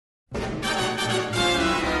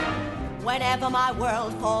Whenever my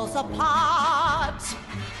world falls apart,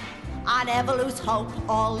 I never lose hope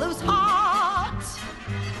or lose heart.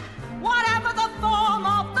 Whatever the form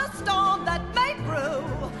of the storm that may brew,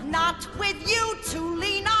 not with you to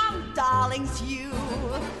lean on, darlings, you.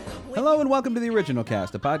 Hello and welcome to The Original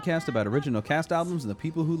Cast, a podcast about original cast albums and the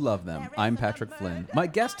people who love them. I'm Patrick Flynn. My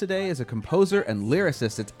guest today is a composer and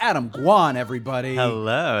lyricist. It's Adam Gwon, everybody.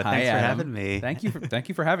 Hello, thanks for Adam. having me. Thank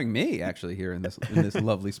you for having me actually here in this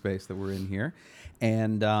lovely space that we're in here.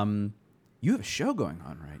 And you have a show going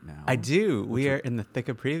on right now. I do. We are in the thick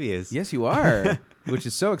of previews. Yes, you are, which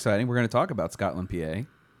is so exciting. We're going to talk about Scotland, PA.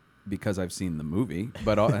 Because I've seen the movie,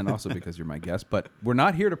 and also because you're my guest. But we're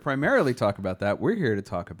not here to primarily talk about that. We're here to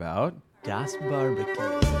talk about Das Barbecü.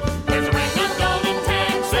 There's a ring of gold in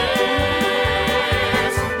Texas.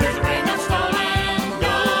 There's a ring of stolen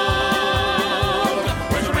gold.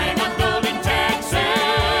 There's a ring of gold in Texas.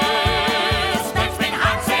 That's been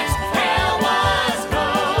hot since hell was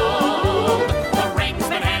gold. The ring's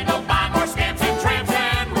been handled by more scamps and tramps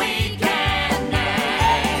than we can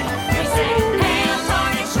name. They say, hail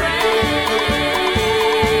tarnished ring.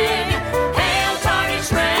 Hail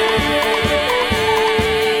tarnished ring.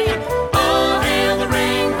 All hail the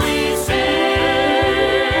ring we sing.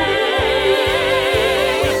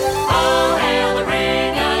 All hail the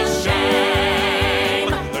ring of shame.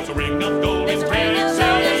 There's a ring of gold in Texas.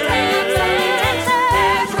 There's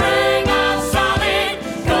a ring of solid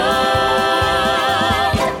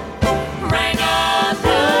gold. Ring of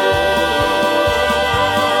gold.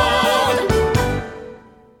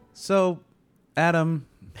 So, Adam.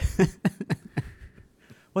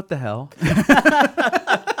 What the hell?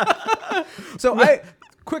 So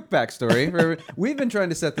quick backstory. We've been trying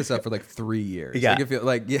to set this up for like 3 years. Yeah.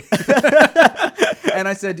 Yeah. And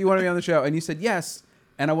I said, "Do you want to be on the show?" And you said yes.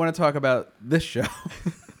 And I want to talk about this show.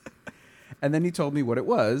 And then you told me what it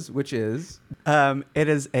was, which is It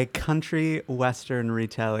is a country western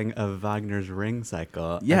retelling of Wagner's Ring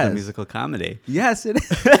Cycle as Yes. a musical comedy. yes, it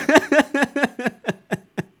is.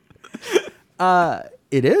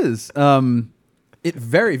 It is. It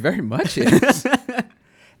very, very much is.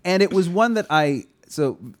 And it was one that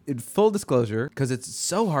in full disclosure, because it's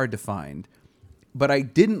so hard to find, but I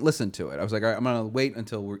didn't listen to it. I was like, all right, I'm going to wait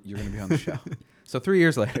until you're going to be on the show. So 3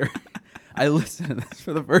 years later, I listened to this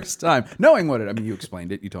for the first time, knowing what you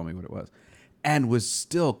explained it, you told me what it was, and was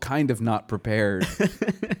still kind of not prepared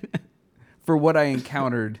for what I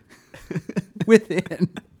encountered within.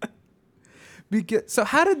 So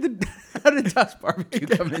how did Das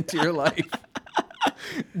Barbecü come into your life?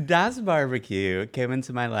 Das Barbecü came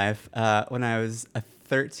into my life when I was a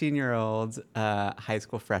 13-year-old high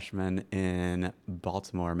school freshman in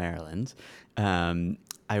Baltimore, Maryland.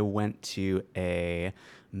 I went to a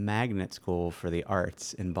magnet school for the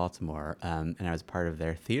arts in Baltimore, and I was part of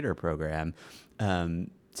their theater program.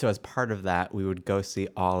 So as part of that, we would go see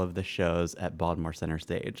all of the shows at Baltimore Center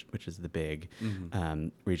Stage, which is the big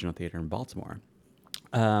regional theater in Baltimore.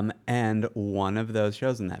 And one of those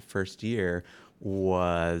shows in that first year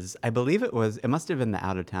was, it must have been the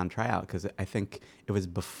out-of-town tryout, because I think it was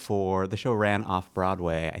before, the show ran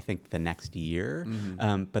off-Broadway, I think the next year,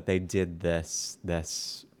 but they did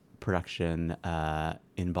this production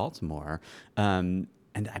in Baltimore, and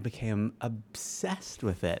I became obsessed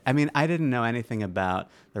with it. I mean, I didn't know anything about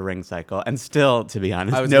the Ring Cycle, and still, to be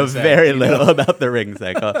honest, know very little about the Ring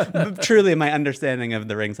Cycle. But truly, my understanding of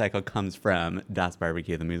the Ring Cycle comes from Das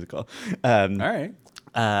Barbecü, the musical. All right.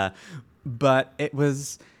 But it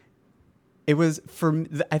was for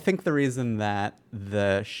I think the reason that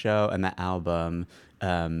the show and the album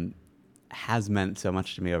has meant so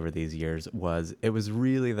much to me over these years was it was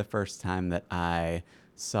really the first time that I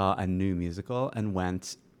saw a new musical and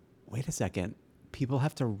went, wait a second, people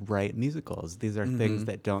have to write musicals. These are things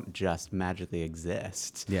that don't just magically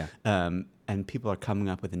exist. Yeah. And people are coming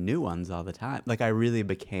up with new ones all the time. Like, I really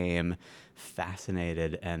became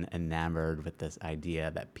fascinated and enamored with this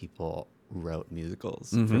idea that people wrote musicals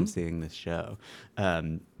from seeing this show.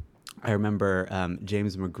 I remember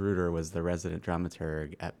James Magruder was the resident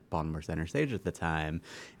dramaturg at Baltimore Center Stage at the time,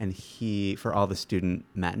 and he, for all the student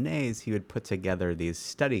matinees, he would put together these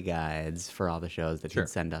study guides for all the shows that he'd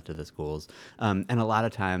send out to the schools. And a lot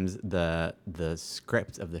of times the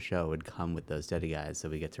script of the show would come with those study guides, so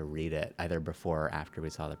we get to read it either before or after we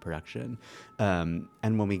saw the production. And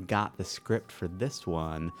when we got the script for this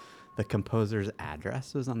one, the composer's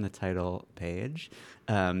address was on the title page.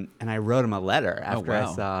 And I wrote him a letter after I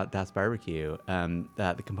saw Das Barbecü.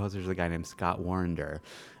 The composer's a guy named Scott Warrender.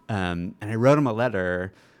 And I wrote him a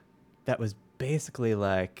letter that was basically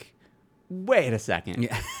like, wait a second.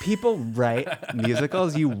 Yeah. People write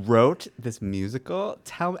musicals. You wrote this musical.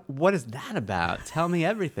 What is that about? Tell me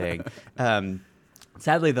everything.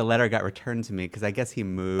 Sadly, the letter got returned to me because I guess he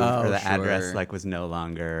moved or the address was no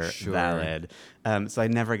longer valid. So I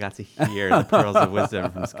never got to hear the pearls of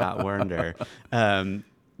wisdom from Scott Wernder.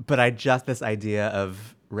 But this idea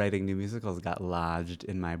of writing new musicals got lodged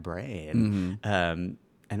in my brain. And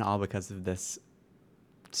all because of this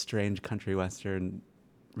strange country western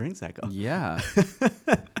ring cycle. Yeah.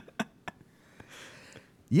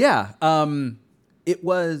 Yeah. It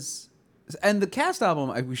was, and the cast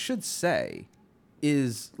album, we should say,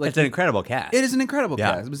 is it's an incredible cast. It is an incredible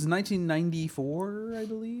cast. It was 1994, I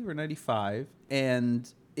believe, or 95, and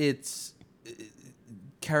it's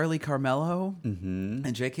Carolee Carmello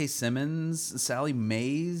and J.K. Simmons, Sally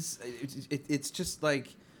Mays. It's just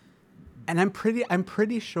like, and I'm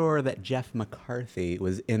pretty sure that Jeff McCarthy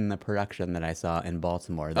was in the production that I saw in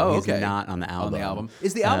Baltimore. Though he's not on the album.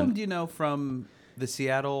 Is the album? Do you know from the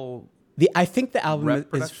Seattle? I think the album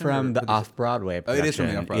is from the off-Broadway production. Oh, it is from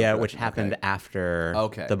the off-Broadway yeah, production. which happened after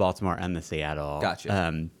the Baltimore and the Seattle.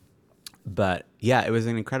 Gotcha. But yeah, it was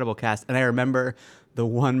an incredible cast. And I remember the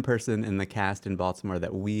one person in the cast in Baltimore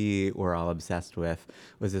that we were all obsessed with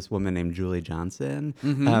was this woman named Julie Johnson,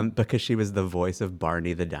 because she was the voice of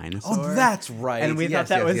Barney the dinosaur. Oh, that's right. And we thought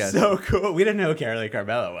that was so cool. We didn't know who Carolee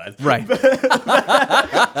Carmello was. Right. But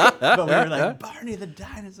we were like, Barney the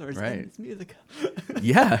dinosaur is in this musical.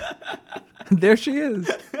 Yeah. There she is.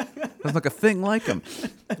 There's like a thing like him.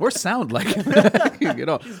 Or sound like him.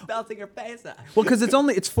 She's belting her face out. Well, because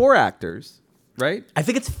it's 4 actors. Right? I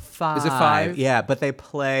think it's 5. Is it 5? Yeah, but they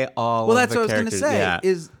play all well, of that's the what I was going to say. Yeah.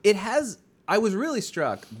 Is it has? I was really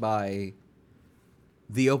struck by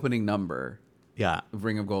the opening number. Yeah. Of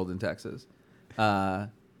Ring of Gold in Texas.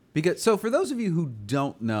 Because for those of you who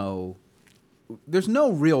don't know, there's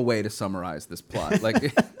no real way to summarize this plot,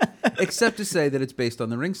 except to say that it's based on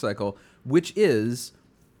the Ring Cycle, which is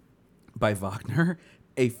by Wagner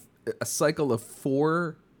a cycle of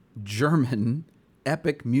 4 German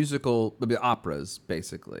epic musical operas,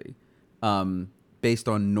 basically, based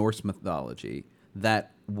on Norse mythology.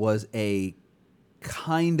 That was a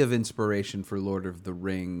kind of inspiration for Lord of the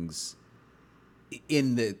Rings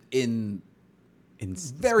in the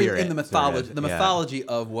mythology. The mythology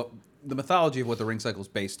of what the Ring Cycle is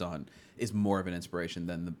based on is more of an inspiration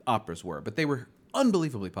than the operas were. But they were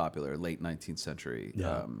unbelievably popular late 19th century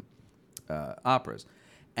operas,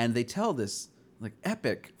 and they tell this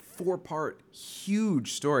epic 4-part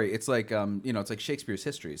huge story. It's like it's like Shakespeare's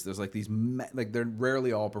histories. There's these they're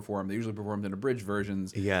rarely all performed. They're usually performed in abridged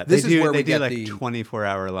versions. Yeah, this is where they we do get the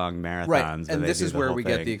 24-hour-long marathons. Right, and this is where we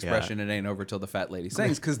get the thing. expression "It ain't over till the fat lady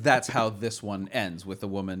sings," because that's how this one ends, with the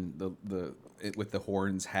woman with the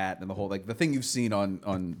horns, hat, and the whole the thing you've seen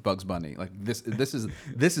on Bugs Bunny. This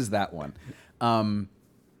is that one.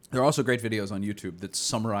 There are also great videos on YouTube that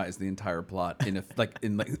summarize the entire plot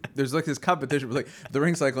there's this competition with the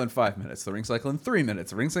Ring Cycle in 5 minutes, the Ring Cycle in 3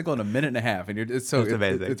 minutes, the Ring Cycle in a minute and a half, and it's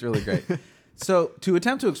amazing. It's really great. So to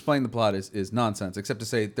attempt to explain the plot is nonsense, except to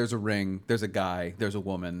say there's a ring, there's a guy, there's a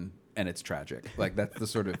woman, and it's tragic. That's the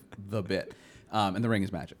sort of the bit, and the ring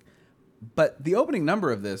is magic. But the opening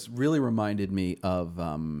number of this really reminded me of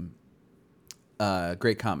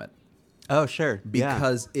Great Comet. Oh, sure.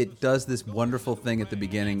 Because it does this wonderful thing at the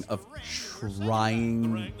beginning of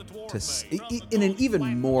trying to, in an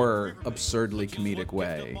even more absurdly comedic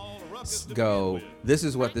way, go, this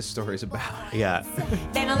is what this story's about. Yeah.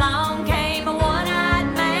 Then along came a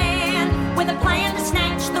one-eyed man with a plan to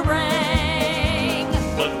snatch the ring.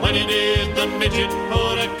 But when he did, the midget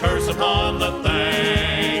put a curse upon the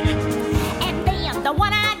thing. And then the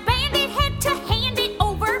one-eyed bandit had to hand it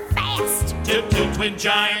over fast To 2 twin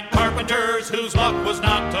giant carpenters whose luck was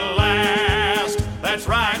not to last. That's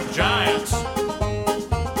right, giants.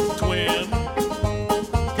 Twin.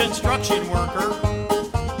 Construction worker.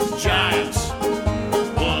 Giants.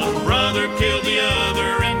 One brother killed the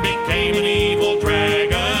other and became an evil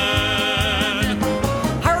dragon.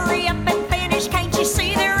 Hurry up and finish, can't you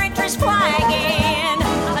see their interest flagging?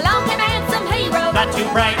 A long and handsome hero, Not too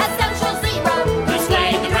bright. a social zero. Who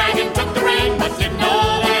slayed the dragon, took the ring, but didn't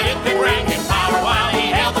know that it could rank in power while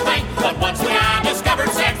he held the thing. But once Leon discovered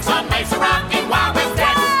sex on Mesa Rock and Wild was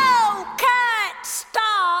dead. Oh, cut!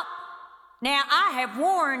 Stop! Now, I have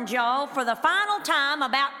warned y'all for the final time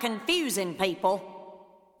about confusing people.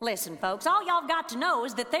 Listen, folks, all y'all got to know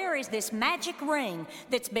is that there is this magic ring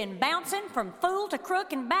that's been bouncing from fool to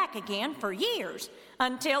crook and back again for years,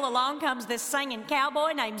 until along comes this singing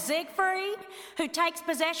cowboy named Siegfried, who takes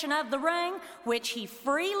possession of the ring, which he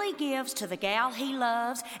freely gives to the gal he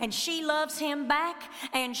loves, and she loves him back,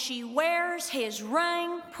 and she wears his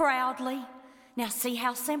ring proudly. Now see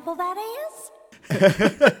how simple that is?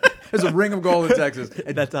 There's a ring of gold in Texas.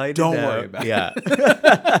 And That's all you don't know. worry about it. Yeah.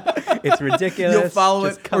 It's ridiculous. You'll follow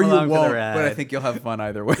Just it come or you along for the won't, ride. but I think you'll have fun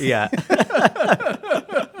either way. Yeah.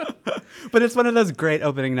 But it's one of those great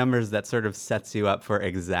opening numbers that sort of sets you up for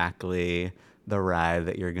exactly the ride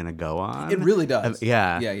that you're going to go on. It really does.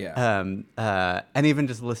 Yeah. Yeah. And even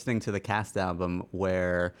just listening to the cast album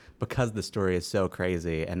where, because the story is so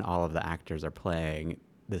crazy and all of the actors are playing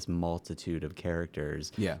this multitude of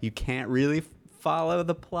characters, Yeah. you can't really follow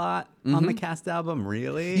the plot on the cast album,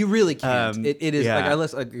 really. You really can't. It is yeah.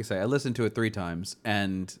 like I say, I listened to it 3 times,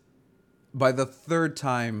 and by the 3rd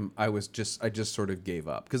time, I just sort of gave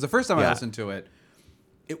up, because the first time I Yeah. listened to it,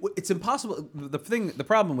 it's impossible. The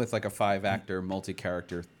problem with like a 5-actor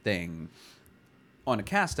multi-character thing on a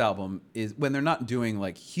cast album is when they're not doing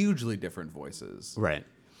like hugely different voices. Right.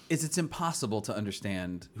 It's impossible to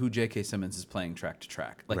understand who J.K. Simmons is playing track to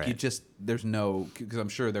track. Like Right. there's no, because I'm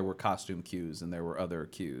sure there were costume cues and there were other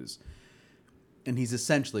cues, and he's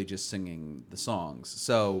essentially just singing the songs.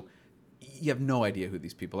 So you have no idea who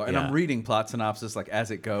these people are. And Yeah. I'm reading plot synopsis like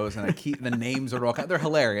as it goes, and I keep the names are all they're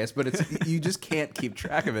hilarious, but you just can't keep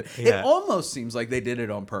track of it. Yeah. It almost seems like they did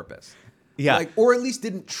it on purpose. Yeah. Like, or at least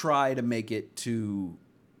didn't try to make it too.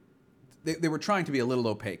 They were trying to be a little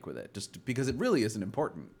opaque with it, just because it really isn't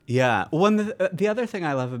important. Yeah. Well, and the other thing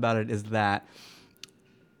I love about it is that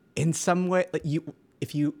in some way, like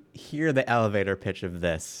if you hear the elevator pitch of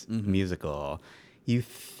this musical, you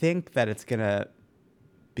think that it's going to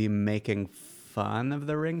be making fun of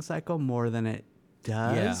the ring cycle more than it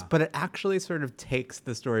does. Yeah. But it actually sort of takes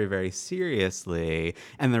the story very seriously.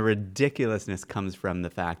 And the ridiculousness comes from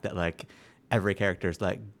the fact that, like, every character is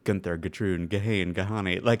like Gunther, Gertrude, Gahane,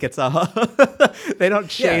 Gahani. Like, it's all they don't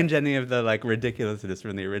change any of the like ridiculousness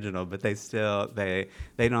from the original, but they still they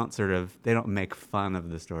don't make fun of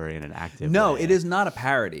the story in an active No, way. it is not a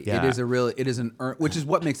parody. Yeah. It is which is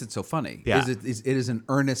what makes it so funny. Yeah. It is an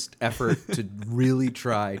earnest effort to really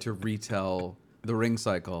try to retell the ring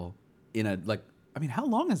cycle in a, like, I mean, how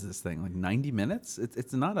long is this thing? Like 90 minutes?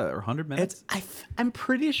 It's not or 100 minutes? I'm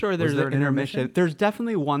pretty sure there's there an an intermission. intermission? There's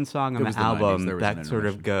definitely one song on It the was the 90s, album there was an that sort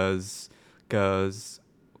of goes,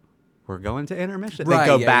 we're going to intermission. Right, They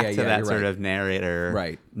go yeah, back yeah, to yeah, that you're sort right. of narrator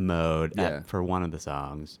Right. mode Yeah. for one of the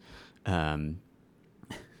songs.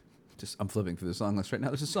 I'm flipping through the song list right now.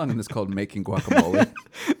 There's a song in this called "Making Guacamole."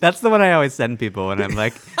 That's the one I always send people when I'm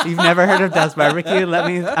like, "You've never heard of Das Barbecue?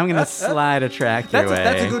 I'm gonna slide a track your way."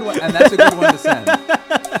 That's a good one, and that's a good one to send.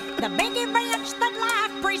 The big events that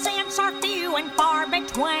life presents are few and far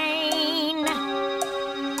between.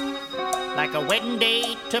 Like a wedding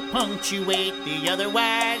date to punctuate the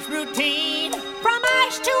otherwise routine. From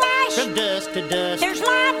ice to ice, From dust to dust, there's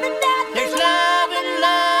life and death. there's love and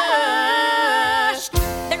lust.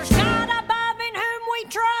 There's God above in whom we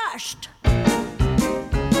trust.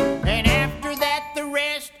 And after that, the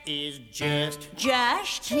rest is just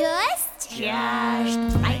Just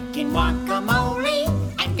making guacamole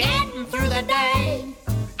and getting through the day.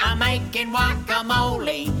 I'm making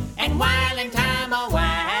guacamole and whiling time away.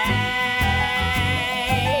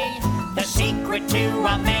 The secret to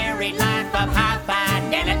a merry life of high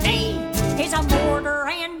fidelity is a mortar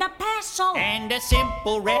and a pestle. and a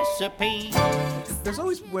simple recipe. There's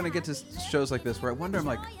always, when I get to shows like this, where I wonder, I'm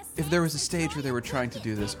like, if there was a stage where they were trying to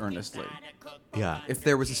do this earnestly. Yeah. If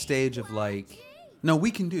there was a stage of like, no,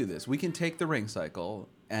 we can do this. We can take the ring cycle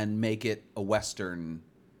and make it a Western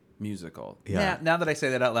musical. Yeah. Now that I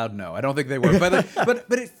say that out loud, no, I don't think they were. But but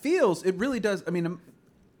it really does. I mean,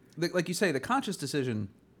 like you say, the conscious decision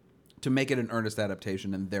to make it an earnest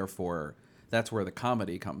adaptation, and therefore that's where the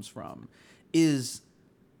comedy comes from, is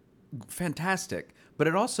fantastic. But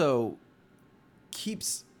it also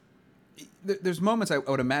keeps. There's moments I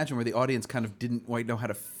would imagine where the audience kind of didn't quite know how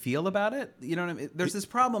to feel about it. You know what I mean? There's this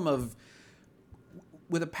problem of,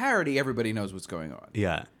 with a parody, everybody knows what's going on.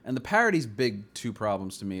 Yeah. And the parody's big 2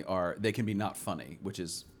 problems to me are they can be not funny, which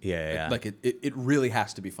is Yeah. like it really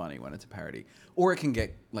has to be funny when it's a parody, or it can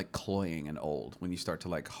get like cloying and old when you start to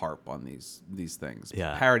like harp on these things.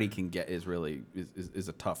 Yeah. Parody is really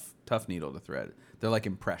a tough needle to thread. They're like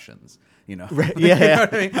impressions, you know. Right. You Yeah. know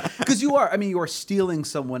what I mean? Because you are stealing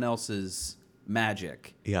someone else's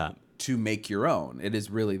magic Yeah. to make your own. It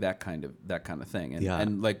is really that kind of thing. And Yeah.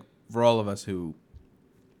 and like for all of us who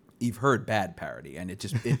you've heard bad parody, and it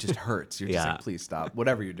just hurts. You're just Yeah. like, please stop.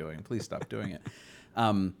 Whatever you're doing, please stop doing it.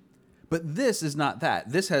 But this is not that.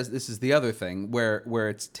 This is the other thing where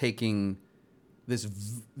it's taking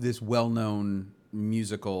this well-known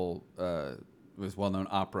musical, this well-known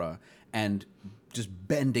opera, and just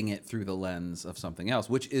bending it through the lens of something else,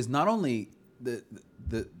 which is not only the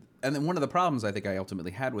and then one of the problems I think I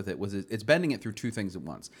ultimately had with it was it's bending it through two things at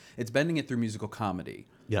once. It's bending it through musical comedy,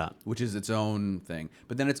 Yeah. which is its own thing,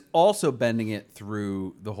 but then it's also bending it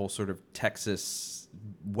through the whole sort of Texas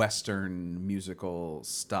Western musical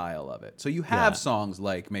style of it. So you have Yeah. songs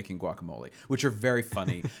like "Making Guacamole," which are very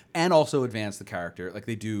funny and also advance the character. Like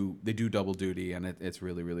they do double duty, and it's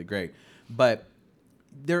really, really great. But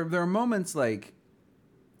there are moments like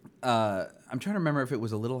I'm trying to remember if it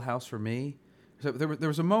was "A Little House for Me." So there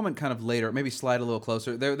was a moment kind of later, maybe slide a little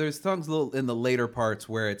closer. There's songs a little in the later parts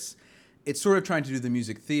where it's sort of trying to do the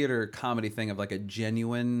music theater comedy thing of like a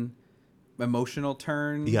genuine emotional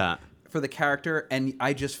turn Yeah. for the character, and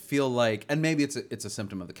I just feel like, and maybe it's a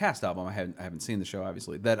symptom of the Cast album. I haven't seen the show,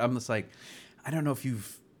 obviously, that I'm just like, I don't know if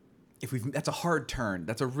we've that's a hard turn.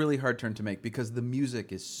 That's a really hard turn to make because the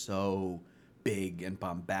music is so big and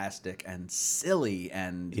bombastic and silly,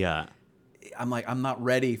 and Yeah. I'm like, I'm not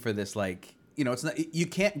ready for this. Like, you know, it's not. You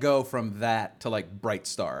can't go from that to like Bright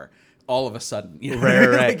Star all of a sudden. You know?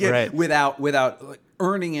 Right. Without like,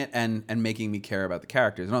 earning it and making me care about the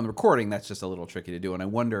characters. And on the recording, that's just a little tricky to do. And I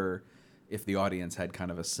wonder if the audience had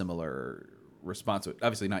kind of a similar response.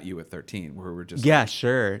 Obviously, not you at 13, where we're just Yeah, like,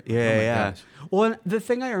 sure. my Yeah. gosh. Well, the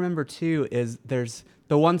thing I remember too is there's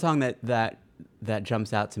the one song that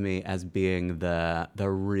jumps out to me as being the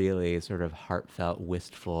really sort of heartfelt,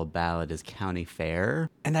 wistful ballad is County Fair.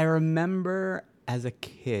 And I remember as a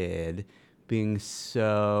kid being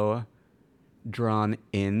so drawn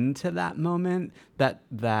into that moment that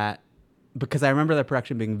because I remember the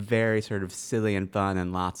production being very sort of silly and fun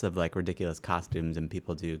and lots of like ridiculous costumes and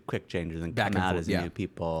people do quick changes and Back come and out forth, as yeah. new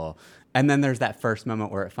people. And then there's that first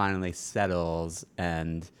moment where it finally settles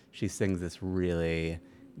and she sings this really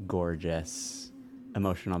gorgeous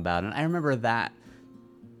emotional ballad. And I remember that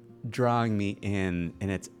drawing me in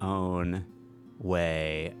its own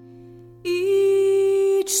way.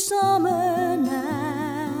 Each summer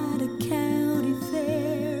night, a county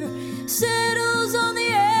fair settles on the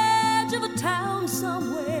edge of a town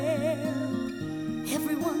somewhere.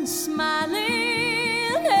 Everyone's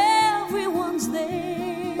smiling, everyone's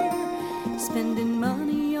there, spending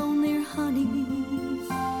money on their honey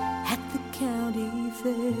at the county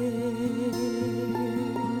fair.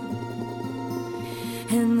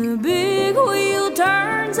 And the big wheel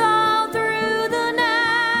turns all through the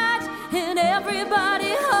night, and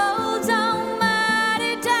everybody holds on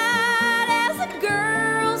mighty tight as the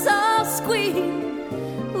girls all squeal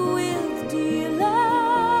with delight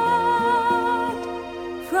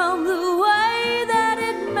from the way that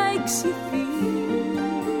it makes you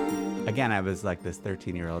feel. Again, I was like this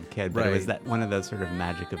 13-year-old kid, but it was Right. that one of those sort of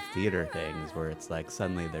magic of theater things where it's like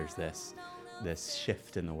suddenly there's this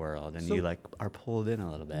shift in the world and So- you like are pulled in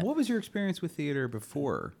a little bit. What was your experience with theater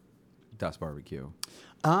before Das Barbecue?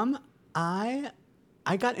 I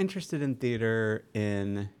got interested in theater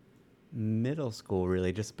in middle school,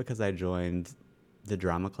 really, just because I joined the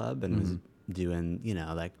drama club and was doing, you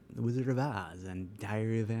know, like The Wizard of Oz and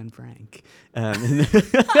Diary of Anne Frank. Try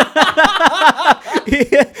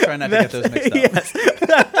not to get those mixed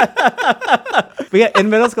up. But yeah, in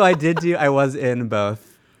middle school, I was in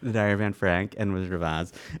both The Diary of Anne Frank and Wizard of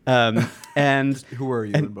Oz. And Who were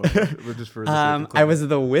you in both? Just for the sake of I was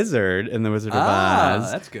the wizard in The Wizard of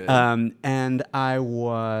Oz. That's good. And I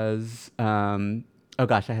was, oh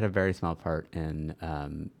gosh, I had a very small part in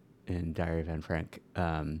Diary of Anne Frank.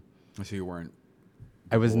 So you weren't.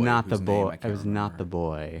 I was boy not the whose name boy. I I can't was not the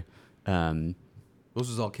remember. boy. This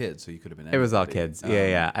was all kids, so you could have been. It was all anybody. kids.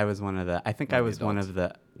 Yeah. I was one of the. I think I One of was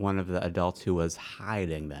the one of the adults who was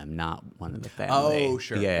hiding them, not one of the family. Oh,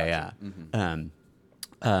 sure. Yeah. Gotcha.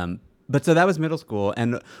 But so that was middle school,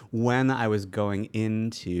 and when I was going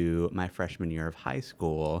into my freshman year of high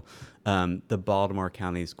school, the Baltimore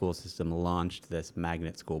County school system launched this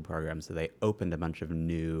magnet school program. So they opened a bunch of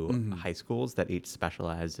new high schools that each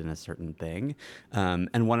specialized in a certain thing,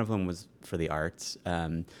 and one of them was for the arts.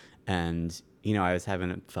 And you know, I was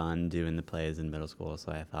having fun doing the plays in middle school,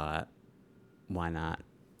 so I thought, why not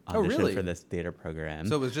audition really? for this theater program?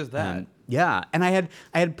 So it was just that. Yeah, and I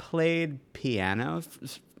had played piano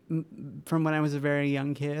from when I was a very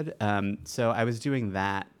young kid, so I was doing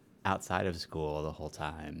that outside of school the whole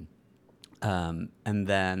time, and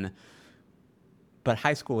then, but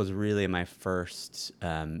high school was really my first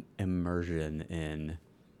immersion in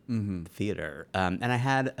theater. And I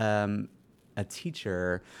had a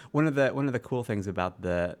teacher. One of the cool things about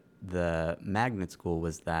the magnet school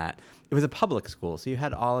was that it was a public school, so you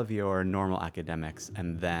had all of your normal academics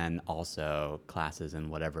and then also classes in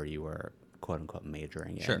whatever you were quote unquote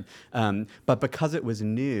majoring in. Sure. But because it was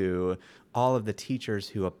new, all of the teachers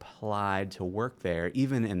who applied to work there,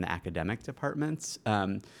 even in the academic departments,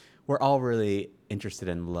 were all really interested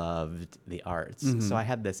and loved the arts. So I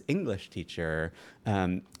had this English teacher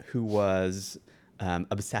who was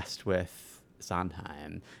obsessed with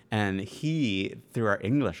Sondheim, and he, through our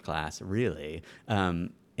English class, really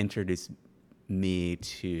introduced me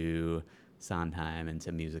to Sondheim and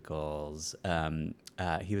to musicals.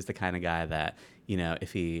 He was the kind of guy that, you know,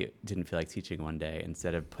 if he didn't feel like teaching one day,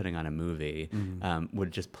 instead of putting on a movie,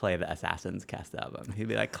 would just play the Assassins cast album. He'd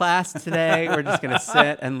be like, class, today we're just going to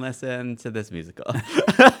sit and listen to this musical.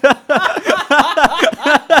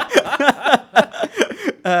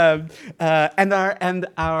 And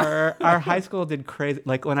our high school did crazy.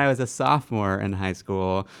 Like when I was a sophomore in high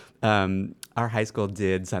school, our high school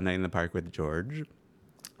did Sunday in the Park with George.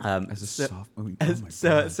 As a sophomore,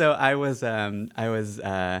 So I was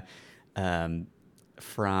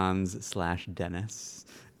Franz / Dennis.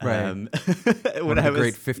 Right. When of I the was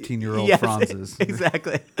great 15-year-old Yes, Franzes.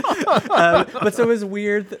 exactly. But so it was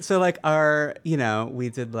weird. So like we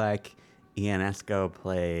did like Ionesco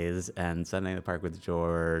plays and Sunday in the Park with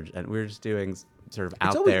George, and we were just doing sort of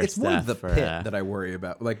out there it's stuff. more of the for, pit that I worry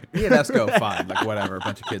about. Like Ionesco, fine, like whatever, a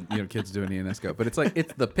bunch of kids doing Ionesco. But it's like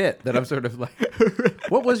it's the pit that I'm sort of like,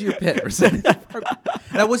 what was your pit?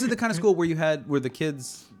 Now, was it the kind of school were the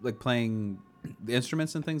kids like playing the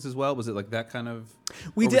instruments and things as well? Was it like that kind of?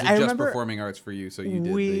 We or did. Was it I just remember performing arts for you. So you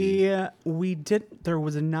did. We did. There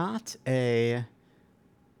was not a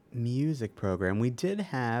music program. We did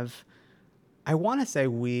have. I want to say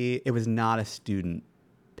it was not a student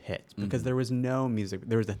pit because there was no music.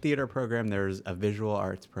 There was a theater program. There was a visual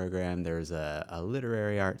arts program. There was a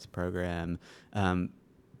literary arts program.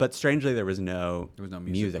 But strangely, there was no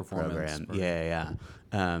music program. Yeah.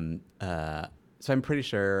 So I'm pretty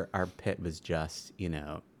sure our pit was just, you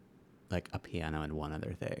know, like a piano and one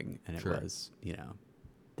other thing. And it was, you know,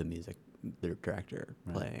 the music director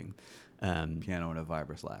playing. Piano and a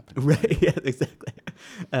vibra slap. Right. Yeah, exactly.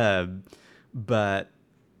 But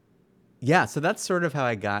yeah, so that's sort of how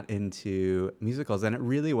I got into musicals. And it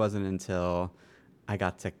really wasn't until I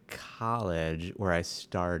got to college where I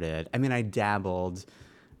started. I mean, I dabbled,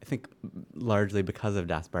 I think largely because of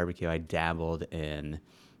Das Barbecue, I dabbled in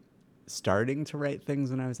starting to write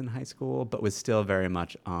things when I was in high school, but was still very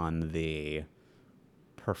much on the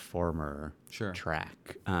performer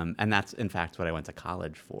track. And that's, in fact, what I went to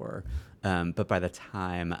college for. But by the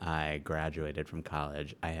time I graduated from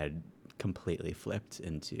college, I had completely flipped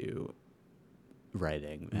into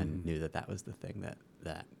writing and knew that was the thing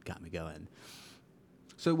that got me going.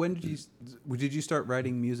 So when did you start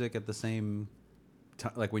writing music at the same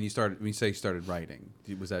time? Like when you say you started writing,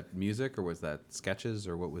 was that music or was that sketches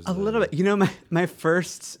or what was a little bit? You know, my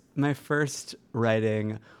first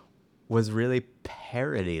writing was really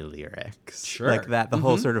parody lyrics. Sure. Like that, the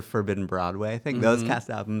whole sort of Forbidden Broadway thing. Those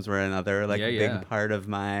cast albums were another big part of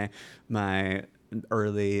my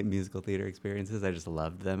early musical theater experiences. I just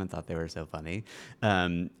loved them and thought they were so funny.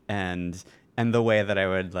 And the way that I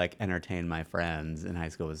would like entertain my friends in high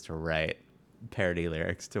school was to write parody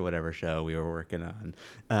lyrics to whatever show we were working on.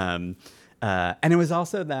 And it was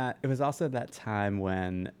also that time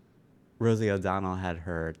when Rosie O'Donnell had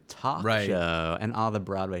her talk show, and all the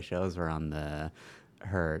Broadway shows were on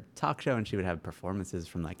her talk show, and she would have performances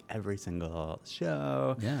from like every single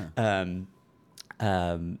show.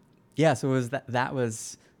 So it was that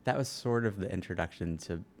was sort of the introduction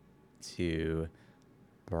to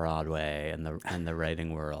Broadway and the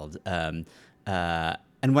writing world. And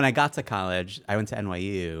when I got to college, I went to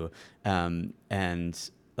NYU,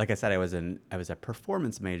 and like I said, I was a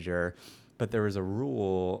performance major, but there was a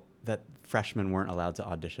rule that freshmen weren't allowed to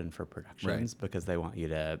audition for productions because they want you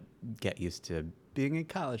to get used to being in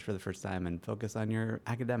college for the first time and focus on your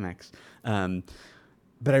academics.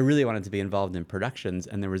 But I really wanted to be involved in productions,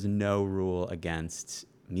 and there was no rule against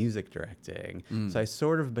music directing. So I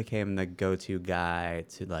sort of became the go-to guy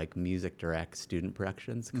to like music direct student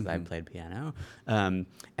productions because I played piano. And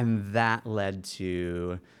that led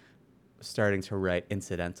to starting to write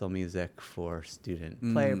incidental music for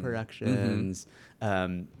student play productions.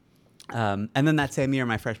 And then that same year,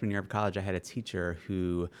 my freshman year of college, I had a teacher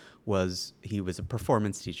who was a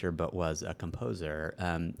performance teacher, but was a composer.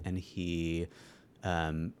 And he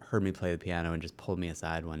heard me play the piano and just pulled me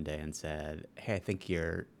aside one day and said, "Hey, I think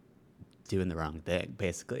you're doing the wrong thing."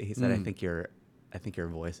 Basically, he said, "I think you're I think your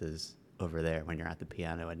voice is over there when you're at the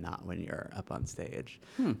piano and not when you're up on stage.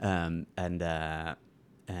 And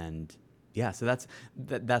yeah, so that's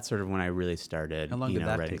sort of when I really started. How long did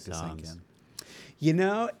that writing take to sink songs. in?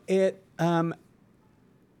 It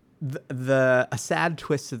a sad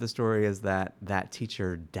twist to the story is that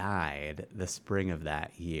teacher died the spring of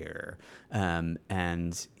that year,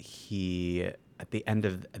 and he at the end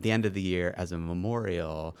of the year, as a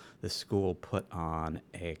memorial, the school put on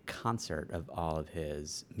a concert of all of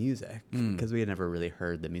his music because we had never really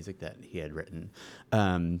heard the music that he had written.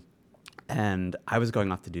 And I was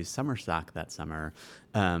going off to do summer stock that summer,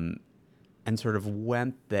 and sort of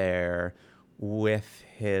went there with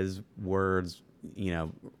his words,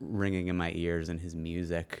 ringing in my ears, and his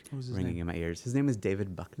music ringing in my ears. His name is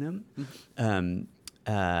David Bucknam.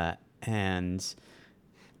 And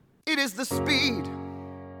it is the speed,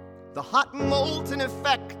 the hot molten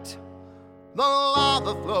effect, the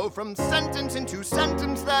lava flow from sentence into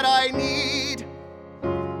sentence that I need.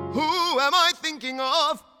 Who am I thinking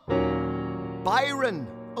of? Byron,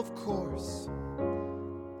 of course.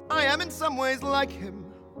 I am in some ways like him.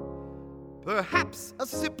 Perhaps a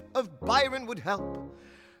sip of Byron would help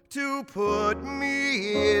to put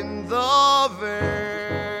me in the vein.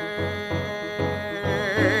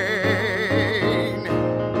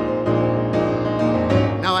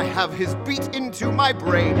 Now I have his beat into my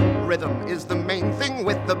brain. Rhythm is the main thing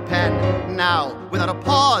with the pen. Now, without a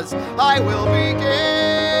pause, I will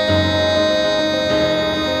begin.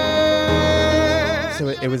 so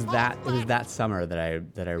it was that summer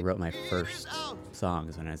that I wrote my first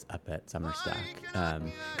songs when I was up at summer stock.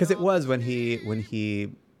 Because it was when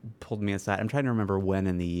he pulled me aside. I'm trying to remember when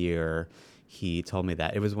in the year he told me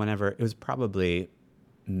that. It was probably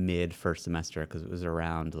mid first semester, because it was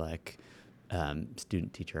around like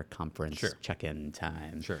student teacher conference check-in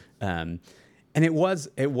time. Sure. And it was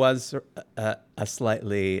a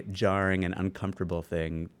slightly jarring and uncomfortable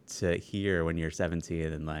thing to hear when you're 17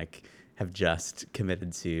 and like have just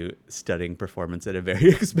committed to studying performance at a very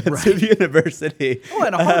expensive university. Oh,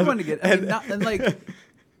 and a hard one to get. I mean,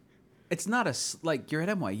 it's not like you're at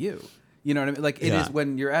NYU. You know what I mean? Like it is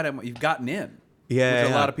when you're at NYU, you've gotten in. Yeah.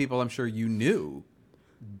 Which a lot of people, I'm sure you knew,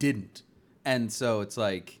 didn't. And so it's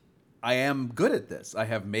like, I am good at this. I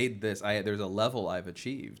have made this. There's a level I've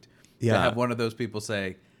achieved. Yeah. To have one of those people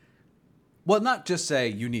say, well, not just say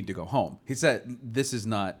you need to go home. He said, this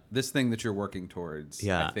thing that you're working towards,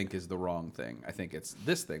 I think is the wrong thing. I think it's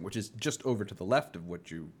this thing, which is just over to the left of what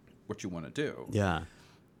you want to do. Yeah.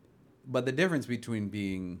 But the difference between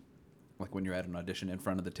being like when you're at an audition in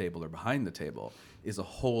front of the table or behind the table is a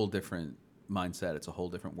whole different mindset. It's a whole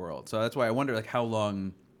different world. So that's why I wonder like how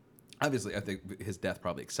long. Obviously, I think his death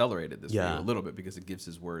probably accelerated this for you a little bit because it gives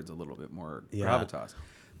his words a little bit more gravitas.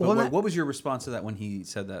 But what was your response to that when he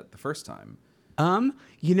said that the first time?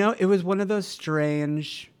 It was one of those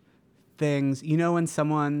strange things. When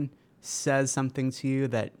someone says something to you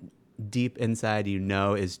that deep inside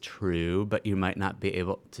is true, but you might not be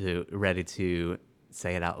ready to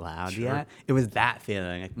say it out loud yet. It was that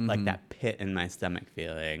feeling, like that pit in my stomach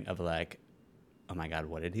feeling of like, oh my God,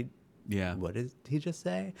 what did he just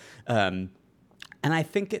say? And I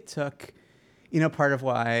think it took, part of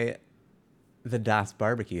why the Das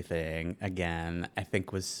Barbecü thing, again, I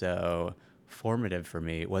think was so formative for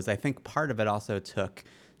me was I think part of it also took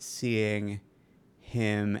seeing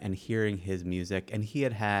him and hearing his music. And he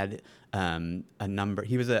had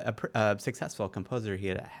he was a successful composer.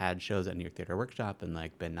 He had shows at New York Theater Workshop and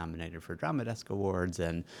like been nominated for Drama Desk Awards,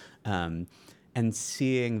 and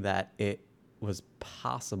seeing that it was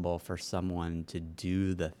possible for someone to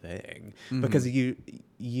do the thing, because you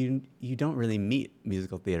don't really meet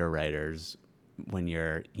musical theater writers when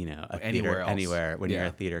you're anywhere when you're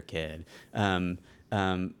a theater kid. I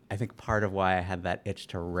think part of why I had that itch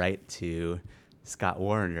to write to Scott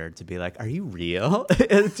Warner to be like, are you real?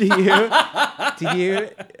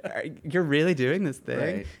 You're really doing this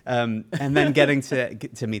thing? Right. And then getting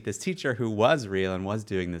to meet this teacher who was real and was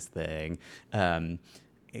doing this thing,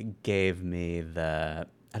 it gave me I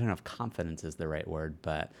don't know if confidence is the right word,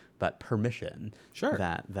 but permission. Sure.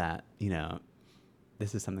 That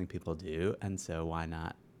this is something people do, and so why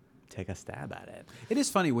not take a stab at it? It is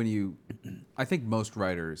funny when I think most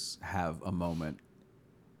writers have a moment,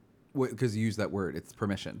 because you use that word, it's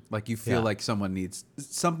permission. Like you feel like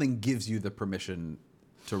something gives you the permission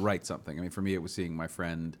to write something. I mean, for me, it was seeing my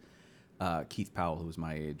friend Keith Powell, who was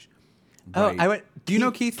my age. Oh, I went. Do you know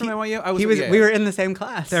Keith from NYU? We were in the same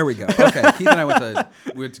class. There we go. Okay, Keith and I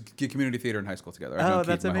went to community theater in high school together. I've known Keith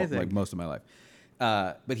that's amazing. like most of my life.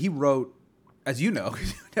 But he wrote, as you know,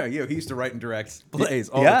 he used to write and direct plays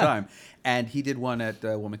all the time, and he did one at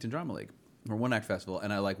Wilmington Drama League. for one act festival,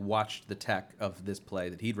 and I like watched the tech of this play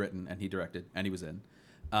that he'd written and he directed and he was in,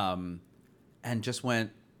 and just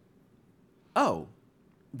went, oh,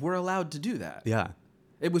 we're allowed to do that. Yeah.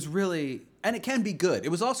 It was really, and it can be good. It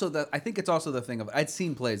was also I think it's also the thing of, I'd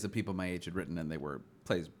seen plays that people my age had written, and they were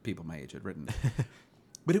plays people my age had written.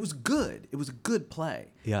 But it was good. It was a good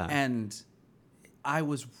play. Yeah. And I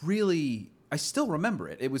still remember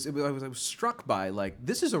it. I was struck by, like,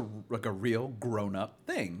 this is a real grown-up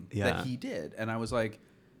thing that he did. And I was like,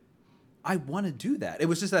 I want to do that. It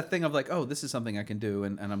was just that thing of like, oh, this is something I can do,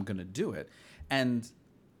 and I'm going to do it. And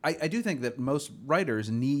I do think that most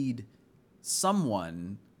writers need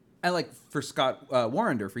someone, and like for Scott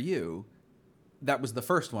Warrender, for you, that was the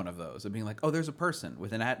first one of those, of being like, oh, there's a person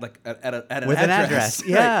with an at an address,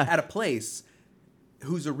 yeah, right, at a place,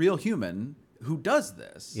 who's a real human who does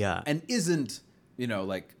this, and isn't,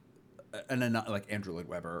 like like Andrew Lloyd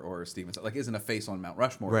Webber or Steven, like isn't a face on Mount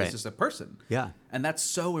Rushmore. Right. It's just a person, and that's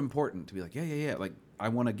so important to be like, yeah. Like, I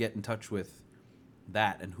want to get in touch with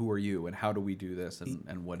that, and who are you, and how do we do this,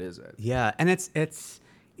 and what is it? Yeah, and it's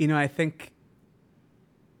I think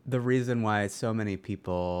the reason why so many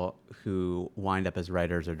people who wind up as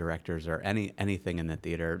writers or directors or anything in the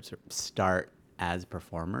theater start as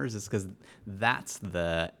performers is because that's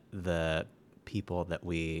the people that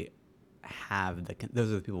we have. Those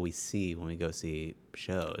are the people we see when we go see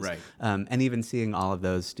shows. Right. And even seeing all of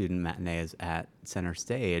those student matinees at Center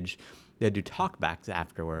Stage, they'd do talkbacks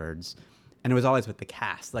afterwards. And it was always with the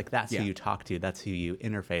cast. Like, that's who you talk to. That's who you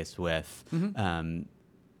interface with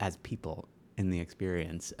as people in the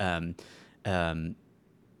experience.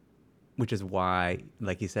 Which is why,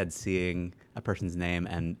 like you said, seeing a person's name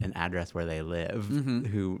and an address where they live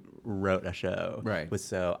who wrote a show was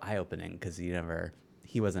so eye-opening, because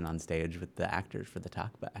he wasn't on stage with the actors for the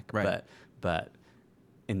talkback. Right. But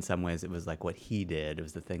in some ways, it was like what he did. It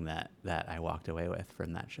was the thing that I walked away with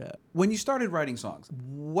from that show. When you started writing songs,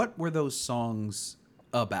 what were those songs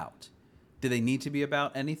about? Did they need to be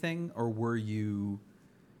about anything, or were you,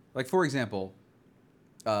 like, for example,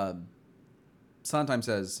 Sondheim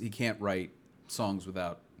says he can't write songs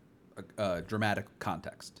without a dramatic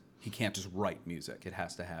context. He can't just write music. It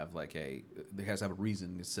has to have it has to have a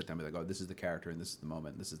reason to sit down and be like, oh, this is the character, and this is the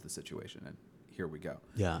moment, and this is the situation, and here we go.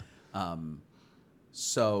 Yeah.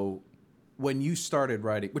 So when you started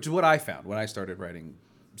writing, which is what I found when I started writing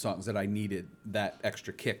songs, that I needed that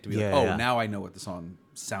extra kick to be now I know what the song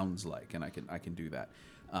sounds like, and I can do that.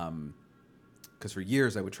 Because for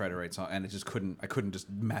years I would try to write songs, and I couldn't just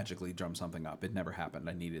magically drum something up. It never happened.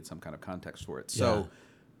 I needed some kind of context for it. So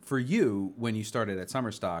for you, when you started at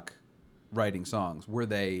Summerstock writing songs,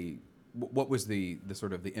 what was the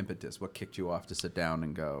sort of the impetus? What kicked you off to sit down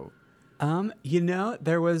and go?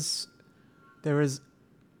 There was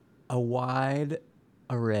a wide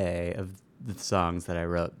array of the songs that I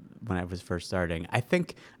wrote when I was first starting. I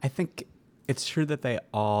think it's true that they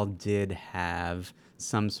all did have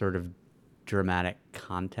some sort of dramatic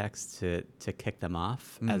context to kick them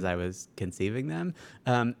off as I was conceiving them.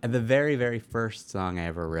 And the very, very first song I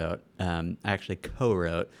ever wrote, I actually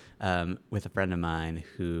co-wrote with a friend of mine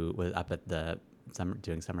who was up at the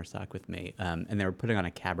doing Summerstock with me, and they were putting on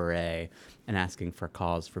a cabaret and asking for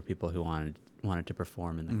calls for people who wanted to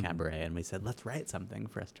perform in the cabaret, and we said, let's write something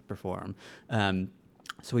for us to perform.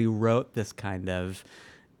 So we wrote this kind of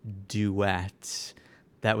duet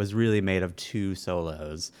that was really made of two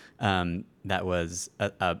solos. That was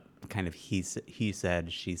a kind of he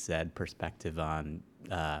said, she said perspective on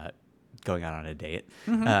going out on a date.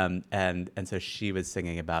 And so she was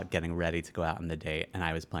singing about getting ready to go out on the date, and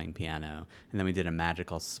I was playing piano. And then we did a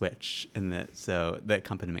magical switch, so the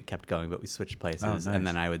accompaniment kept going, but we switched places. Oh, nice. And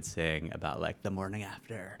then I would sing about, like, the morning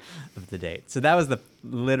after of the date. So that was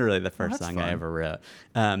literally the first song fun. I ever wrote.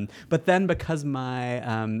 But then, because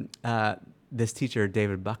my this teacher,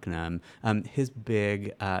 David Bucknam, his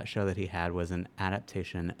big show that he had was an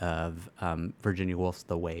adaptation of Virginia Woolf's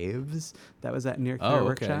The Waves that was at Near Care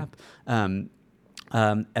Workshop. And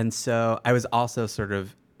so I was also sort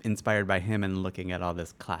of inspired by him and looking at all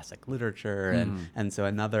this classic literature. And so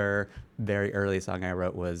another very early song I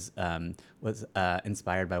wrote was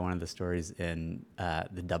inspired by one of the stories in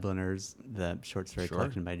The Dubliners, the short story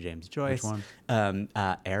collection by James Joyce. Which one?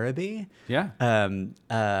 Araby.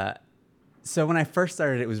 Yeah. So when I first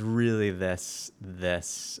started, it was really this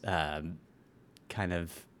kind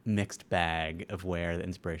of mixed bag of where the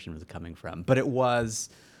inspiration was coming from. But it was,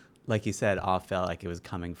 like you said, all felt like it was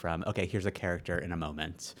coming from, okay, here's a character in a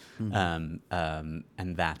moment. And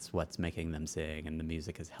that's what's making them sing, and the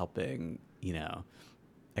music is helping,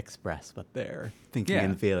 express what they're thinking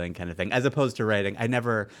and feeling, kind of thing. As opposed to writing, I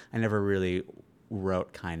never really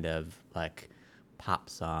wrote kind of like pop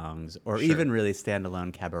songs or even really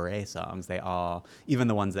standalone cabaret songs. They all, even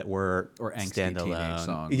the ones that were Or angsty standalone teenage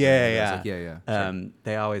songs. Yeah. Sure.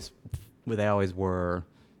 They always were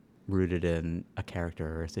rooted in a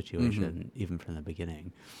character or a situation, even from the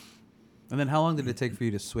beginning. And then how long did it take for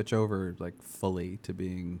you to switch over like fully to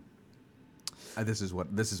being this is what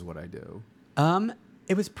I do?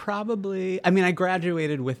 It was probably, I mean, I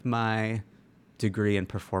graduated with my degree in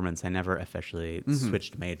performance. I never officially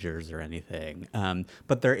switched majors or anything.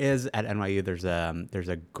 But there is at NYU, there's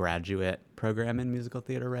a graduate program in musical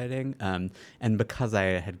theater writing. And because I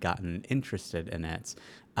had gotten interested in it,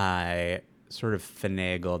 I sort of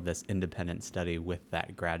finagled this independent study with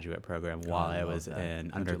that graduate program while I was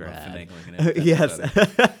in undergrad. Yes.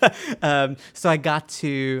 So I got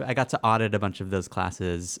to audit a bunch of those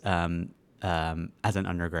classes as an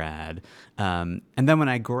undergrad. And then when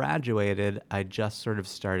I graduated, I just sort of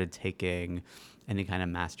started taking any kind of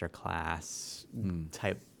master class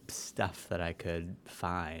type stuff that I could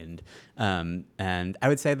find. And I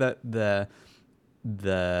would say that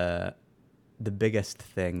the biggest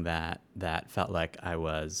thing that felt like I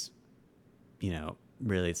was,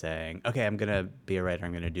 really saying, okay, I'm going to be a writer,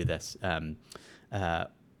 I'm going to do this,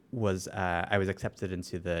 was I was accepted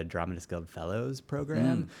into the Dramatist Guild Fellows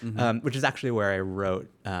program, which is actually where I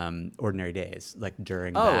wrote Ordinary Days, like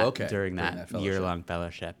during that year-long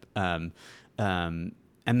fellowship.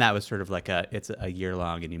 And that was sort of like it's a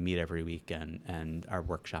year-long, and you meet every week and are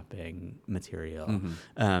workshopping material. Do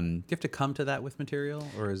you have to come to that with material,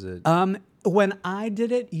 or is it? When I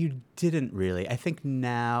did it, you didn't really. I think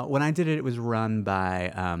now, when I did it, it was run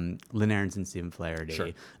by Lynn Ahrens and Stephen Flaherty.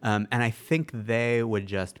 Sure. And I think they would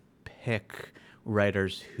just pick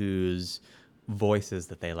writers whose voices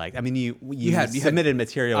that they liked. I mean, you submitted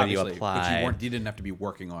material and you applied. But you didn't have to be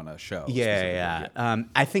working on a show. Yeah.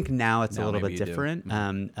 I think now it's a little bit maybe you do. different.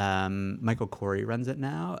 Michael Corey runs it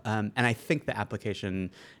now. And I think the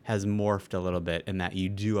application has morphed a little bit in that you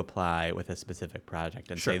do apply with a specific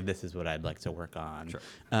project and say, this is what I'd like to work on. Sure.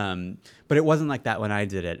 But it wasn't like that when I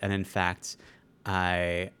did it. And in fact,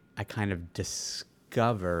 I kind of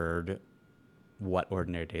discovered what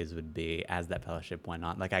Ordinary Days would be as that fellowship went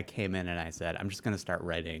on. Like, I came in and I said, I'm just going to start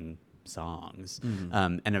writing songs.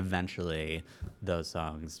 And eventually those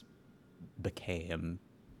songs became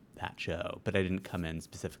that show. But I didn't come in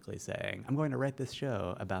specifically saying, I'm going to write this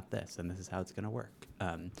show about this and this is how it's going to work.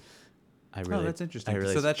 That's interesting.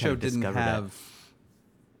 Really so that show kind of didn't discovered have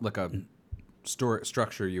like a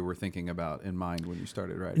structure you were thinking about in mind when you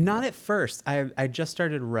started writing? Not at first. I just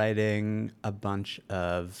started writing a bunch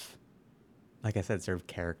of, like I said, sort of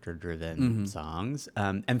character-driven songs,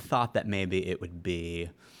 and thought that maybe it would be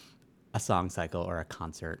a song cycle or a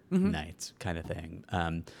concert night kind of thing.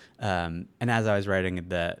 And as I was writing,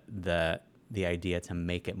 the idea to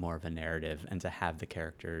make it more of a narrative and to have the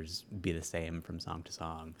characters be the same from song to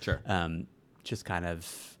song, just kind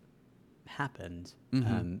of happened.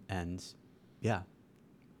 And yeah.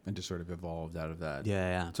 And just sort of evolved out of that.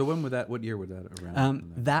 Yeah. So what year was that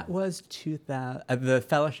around? That was 2000. The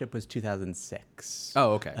fellowship was 2006.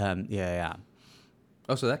 Oh, okay. Yeah.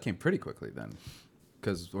 Oh, so that came pretty quickly then,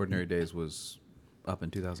 because Ordinary Days was up in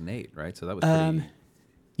 2008, right? So that was pretty.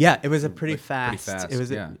 Yeah, it was a pretty Pretty fast. fast, It was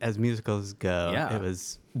yeah. as musicals go. Yeah. It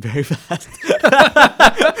was very fast.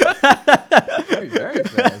 very, very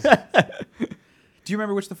fast. Do you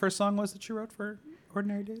remember which the first song was that you wrote for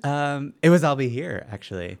Ordinary Days? It was "I'll Be Here,"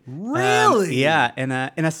 actually. Really? Yeah, in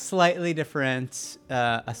a slightly different,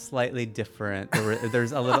 There's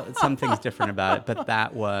a little some things different about it, but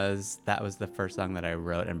that was the first song that I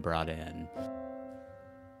wrote and brought in.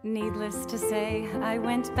 Needless to say, I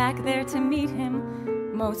went back there to meet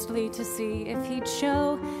him, mostly to see if he'd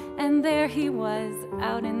show. And there he was,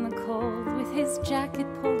 out in the cold, with his jacket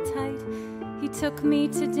pulled tight. He took me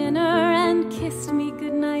to dinner and kissed me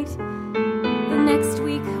goodnight. The next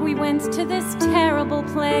week we went to this terrible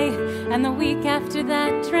play, and the week after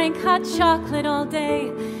that drank hot chocolate all day.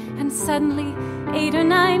 And suddenly 8 or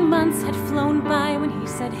 9 months had flown by when he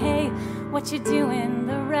said, "Hey, what you doing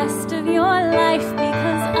the rest of your life?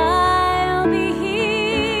 Because I'll be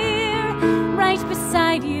here, right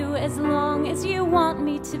beside you, as long as you want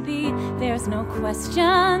me to be. There's no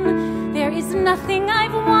question, there is nothing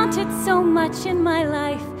I've wanted so much in my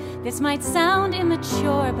life. This might sound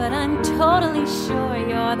immature, but I'm totally sure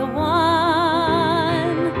you're the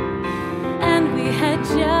one." And we had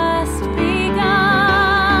just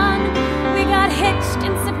begun. We got hitched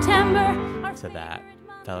in September. To that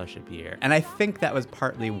fellowship year. And I think that was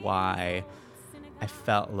partly why I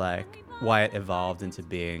felt like why it evolved into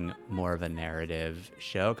being more of a narrative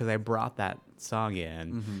show, because I brought that song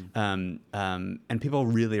in, and people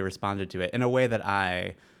really responded to it in a way that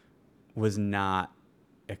I was not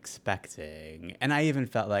expecting. And I even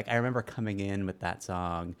felt like, I remember coming in with that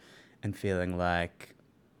song and feeling like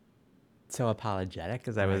so apologetic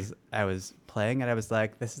as I was playing it. I was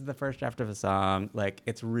like, this is the first draft of a song. Like,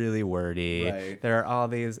 it's really wordy. Right. There are all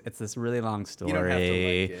these. It's this really long story. You don't have to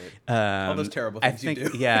like it. All those terrible things you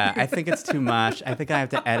do. Yeah, I think it's too much. I think I have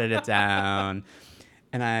to edit it down.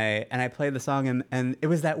 And I played the song, and it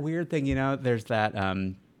was that weird thing, you know. There's that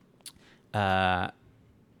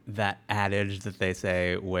that adage that they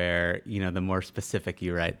say where, you know, the more specific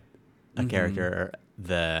you write a character,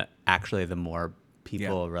 the more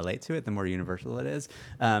people relate to it, the more universal it is.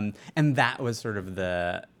 And that was sort of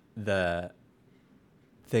the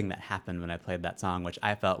thing that happened when I played that song, which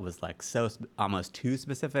I felt was like almost too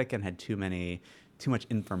specific and had too much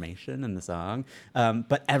information in the song.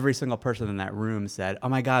 But every single person in that room said, oh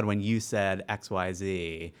my God, when you said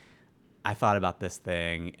XYZ, I thought about this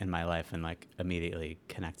thing in my life and like immediately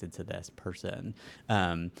connected to this person.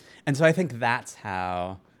 And so I think that's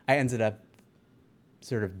how I ended up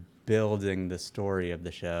sort of building the story of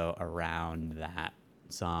the show around that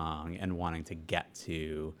song and wanting to get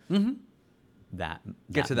to that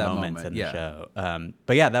moment in the show.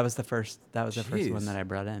 But yeah, that was the first one that I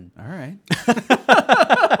brought in. All right.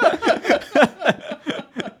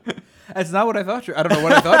 That's not what I thought I don't know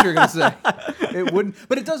what I thought you were going to say. It wouldn't,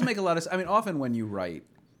 but it does make a lot of sense. I mean, often when you write,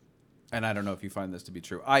 and I don't know if you find this to be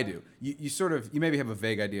true, I do. You maybe have a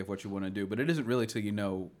vague idea of what you want to do, but it isn't really till you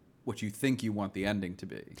know what you think you want the ending to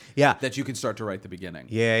be. Yeah. That you can start to write the beginning.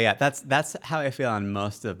 Yeah. That's how I feel on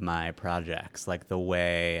most of my projects. Like the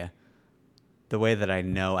way that I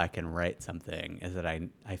know I can write something is that I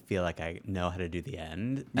feel like I know how to do the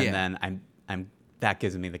end, and then I'm that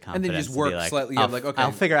gives me the confidence. And then you just work to be like, slightly.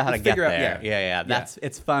 I'll figure out how to get there. Yeah.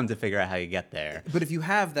 It's fun to figure out how you get there. But if you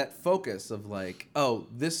have that focus of like, oh,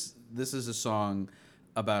 this is a song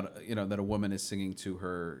about, you know, that a woman is singing to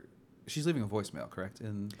her. She's leaving a voicemail, correct?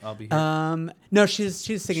 And I'll be here. No, she's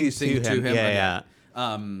singing to him. Yeah.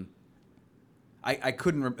 I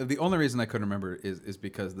couldn't. The only reason I couldn't remember is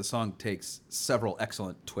because the song takes several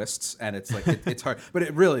excellent twists, and it's like it's hard, but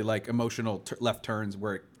it really like emotional left turns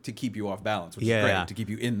to keep you off balance, which is great to keep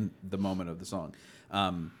you in the moment of the song.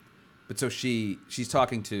 But so she's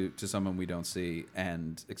talking to someone we don't see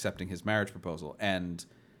and accepting his marriage proposal, and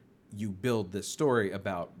you build this story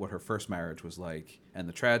about what her first marriage was like and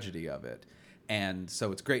the tragedy of it, and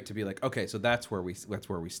so it's great to be like, okay, so that's where we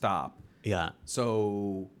stop. Yeah.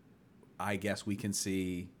 So I guess we can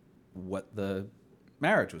see what the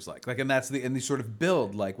marriage was like, and that's and they sort of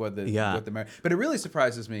build like what the marriage. But it really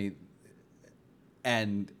surprises me,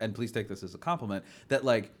 and please take this as a compliment, that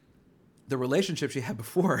like the relationship she had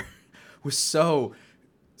before was so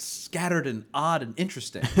scattered and odd and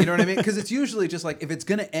interesting. You know what I mean? Because it's usually just like, if it's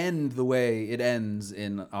gonna end the way it ends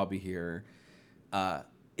in I'll Be Here,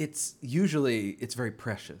 it's very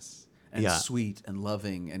precious and sweet and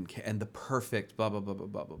loving and the perfect blah blah blah blah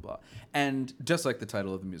blah blah blah. And just like the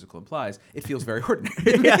title of the musical implies, it feels very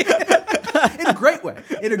ordinary. In a great way.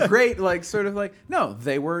 In a great, like, sort of like, no,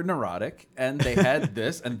 they were neurotic and they had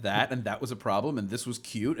this and that was a problem, and this was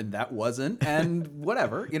cute and that wasn't, and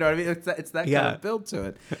whatever. You know what I mean? It's that kind of build to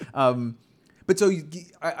it. But so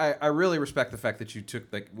I really respect the fact that you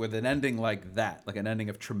took, like, with an ending like that, like an ending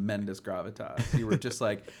of tremendous gravitas, you were just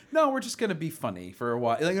like, no, we're just going to be funny for a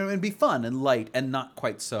while. Like, and be fun and light and not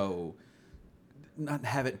quite so, not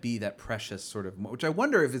have it be that precious sort of, which I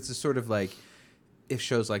wonder if it's a sort of like, if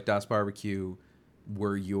shows like Das Barbecue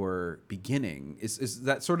were your beginning, is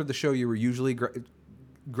that sort of the show you were usually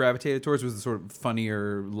gravitated towards? Was the sort of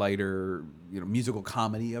funnier, lighter, you know, musical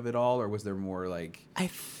comedy of it all, or was there more like? I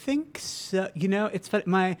think so. You know, it's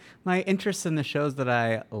my interest in the shows that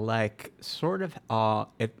I like sort of I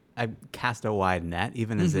cast a wide net,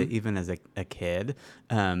 even as a kid.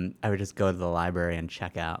 I would just go to the library and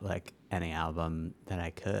check out like any album that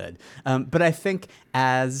I could. But I think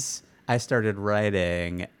as I started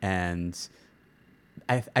writing, and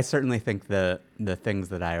I certainly think the things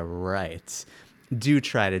that I write do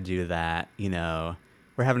try to do that. You know,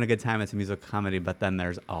 we're having a good time, it's a musical comedy, but then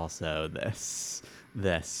there's also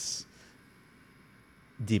this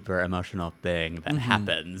deeper emotional thing that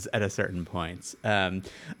happens at a certain point. And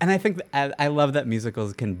I think I love that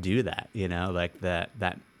musicals can do that, you know, like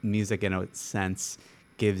that music in a sense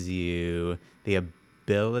gives you the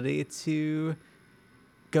ability to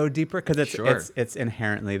go deeper, because it's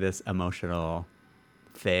inherently this emotional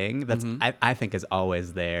thing that's I think is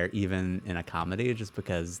always there, even in a comedy, just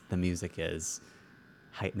because the music is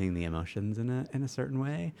heightening the emotions in a certain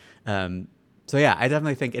way. So yeah, I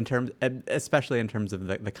definitely think especially in terms of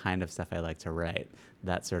the kind of stuff I like to write,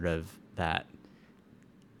 that sort of that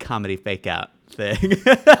comedy fake out thing.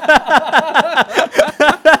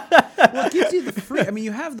 Well, it gives you the free. I mean,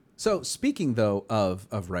 you have. So speaking though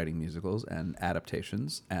of writing musicals and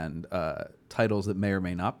adaptations and titles that may or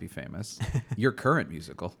may not be famous, your current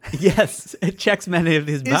musical Yes, it checks many of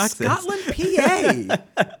these is boxes. Scotland, PA.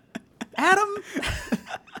 Adam.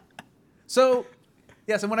 So,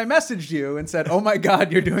 yes, and when I messaged you and said, "Oh my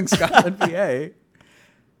God, you're doing Scotland, PA,"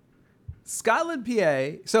 Scotland,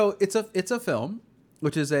 PA. So it's a film,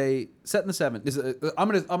 which is set in the '70s. I'm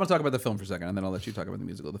gonna talk about the film for a second, and then I'll let you talk about the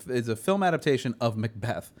musical. It's a film adaptation of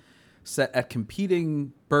Macbeth, set at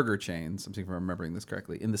competing burger chains. I'm seeing if I'm remembering this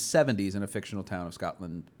correctly, in the '70s in a fictional town of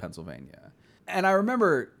Scotland, Pennsylvania. And I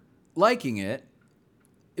remember liking it,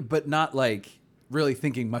 but not like really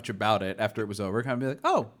thinking much about it after it was over. Kind of be like,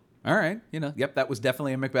 oh, all right, yep, that was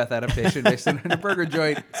definitely a Macbeth adaptation based on a burger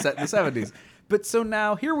joint set in the '70s. But so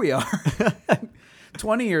now here we are,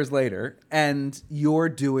 20 years later, and you're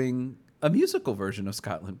doing a musical version of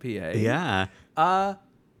Scotland, PA. Yeah.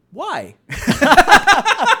 Why?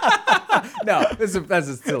 No, that's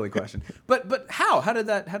a silly question. But how? How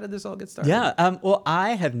did this all get started? Yeah. Well,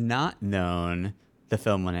 I have not known the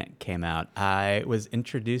film when it came out. I was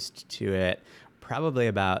introduced to it probably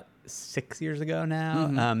about 6 years ago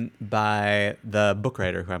now, by the book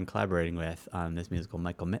writer who I'm collaborating with on this musical,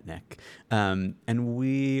 Michael Mitnick. And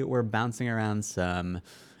we were bouncing around some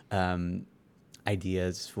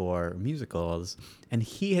ideas for musicals, and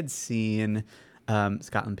he had seen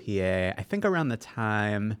Scotland, PA, I think around the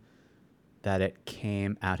time that it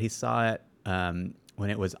came out. He saw it when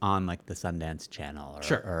it was on like the Sundance Channel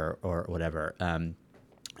or whatever. And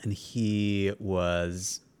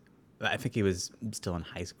I think he was still in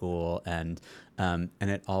high school, and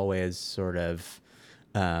it always sort of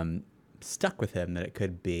stuck with him that it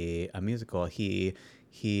could be a musical.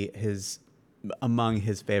 Among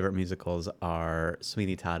his favorite musicals are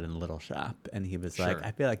Sweeney Todd and Little Shop, and he was like,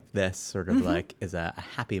 I feel like this sort of like is a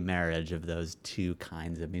happy marriage of those two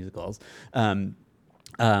kinds of musicals.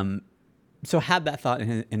 So had that thought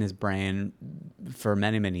in his brain for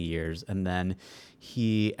many, many years, and then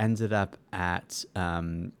he ended up at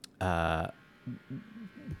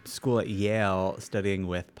school at Yale studying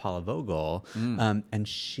with Paula Vogel, and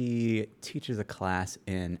she teaches a class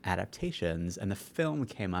in adaptations, and the film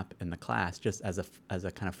came up in the class just as a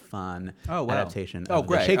kind of fun adaptation of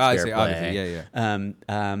the Shakespeare play. Obviously.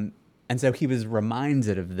 Yeah. And so he was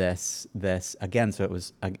reminded of this again, so it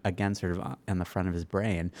was again sort of on the front of his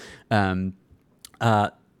brain.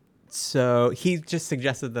 So he just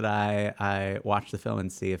suggested that I watch the film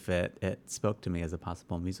and see if it spoke to me as a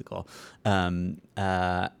possible musical. And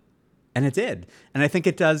it did. And I think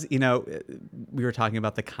it does, we were talking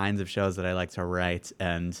about the kinds of shows that I like to write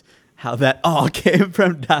and how that all came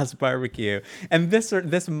from Das Barbecü. And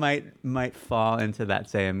this might fall into that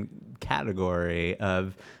same category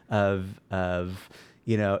of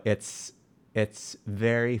it's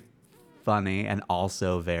very funny and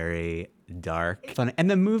also very dark. Funny. And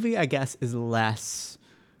the movie, I guess, is less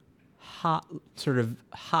sort of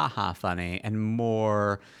ha-ha funny and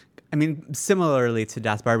more, similarly to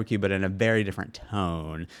Das Barbecü, but in a very different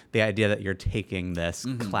tone. The idea that you're taking this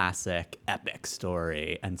classic epic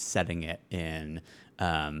story and setting it in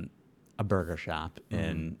a burger shop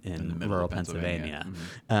in rural Pennsylvania.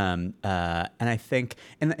 And I think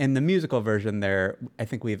in the musical version there, I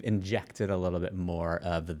think we've injected a little bit more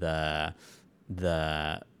of the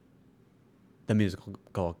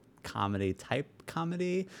musical comedy,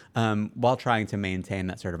 while trying to maintain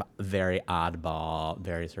that sort of very oddball,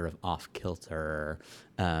 very sort of off-kilter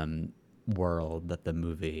world that the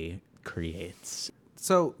movie creates.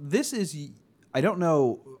 So this is, I don't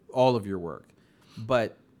know all of your work,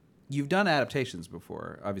 but you've done adaptations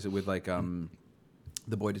before, obviously with like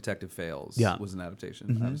The Boy Detective Fails was an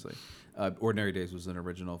adaptation, obviously. Ordinary Days was an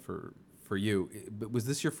original for you. But was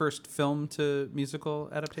this your first film to musical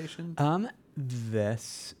adaptation?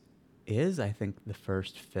 This is, I think, the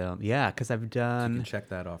first film. Yeah, because I've done. You can check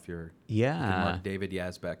that off your. Yeah. You can mark David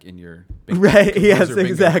Yazbek in your. Right. Yes. bingo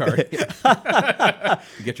Exactly. Card.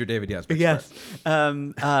 You get your David Yazbek. Yes.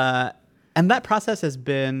 And that process has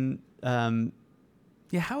been. How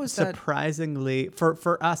is that? Surprisingly,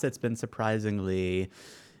 for us, it's been surprisingly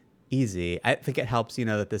easy. I think it helps,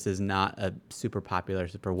 that this is not a super popular,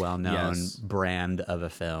 super well-known brand of a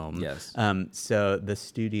film. Yes. So the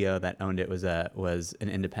studio that owned it was an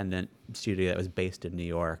independent studio that was based in New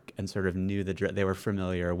York and sort of knew they were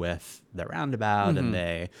familiar with the roundabout, and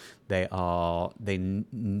they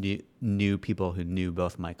knew people who knew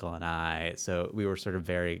both Michael and I, so we were sort of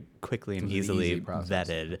very quickly and easily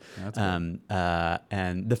vetted. That's good.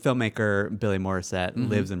 And the filmmaker Billy Morissette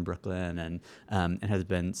lives in Brooklyn and has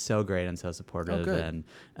been so great and so supportive, good.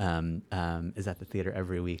 and is at the theater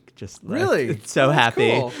every week. Just Really? so That's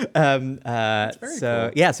happy. cool. That's very so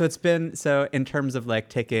cool. yeah, so it's been so in terms of like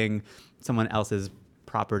taking someone else's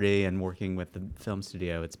property and working with the film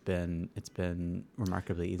studio, it's been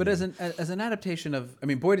remarkably easy. But as an adaptation of, I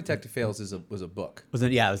mean, Boy Detective Fails was a book.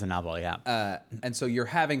 it was a novel, yeah. And so you're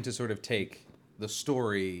having to sort of take the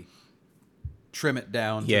story, trim it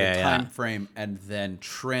down to Yeah, the yeah. time frame, and then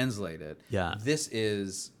translate it. Yeah. This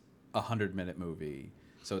is a 100-minute movie,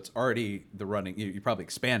 so it's already the running. You probably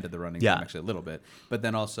expanded the running Yeah. time actually a little bit, but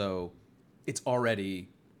then also it's already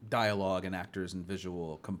dialogue and actors and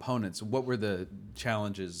visual components. What were the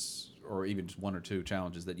challenges, or even just one or two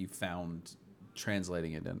challenges that you found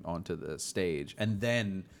translating it onto the stage and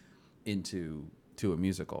then into a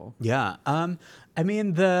musical? Yeah. I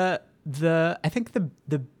mean, I think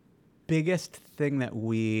the biggest thing that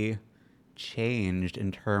we changed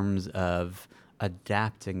in terms of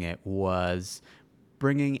adapting it was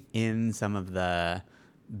bringing in some of the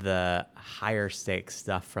higher stakes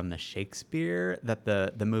stuff from the Shakespeare that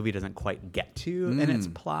the movie doesn't quite get to in its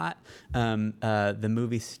plot. The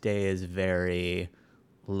movie stays very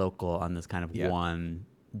local on this kind of one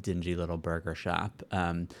dingy little burger shop.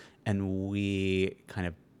 And we kind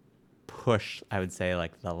of push, I would say,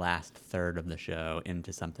 like the last third of the show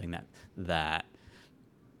into something that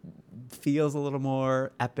feels a little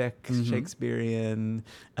more epic, Shakespearean.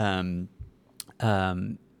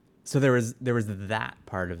 So there was that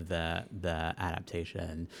part of the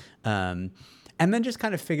adaptation, and then just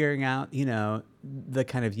kind of figuring out, the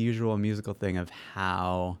kind of usual musical thing of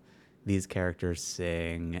how these characters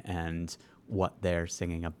sing and what they're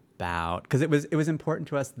singing about. Because it was important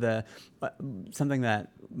to us. Something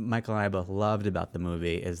that Michael and I both loved about the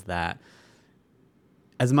movie is that,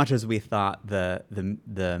 as much as we thought the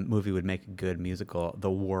movie would make a good musical,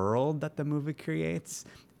 the world that the movie creates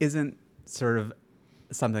isn't sort of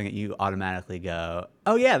something that you automatically go,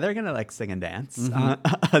 oh yeah, they're gonna like sing and dance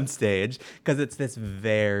on stage, because it's this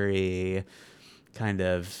very kind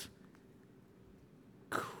of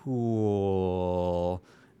cool,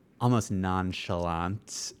 almost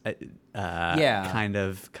nonchalant kind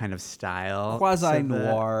of style, Quasi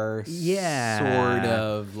noir, yeah, sort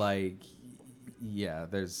of like, yeah,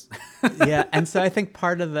 there's yeah. And so I think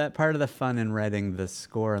part of the fun in writing the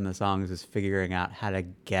score and the songs is figuring out how to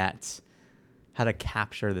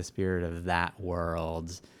capture the spirit of that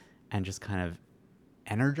world and just kind of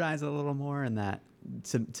energize it a little more, and that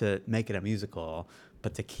to make it a musical,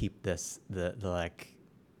 but to keep the like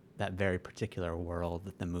that very particular world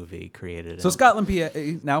that the movie created. So Scotland PA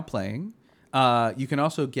now playing. You can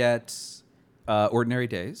also get Ordinary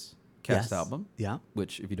Days cast album. Yeah.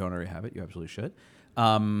 Which, if you don't already have it, you absolutely should.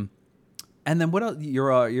 And then what else?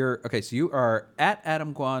 You're okay. So you are at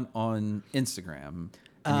Adam Gwon on Instagram,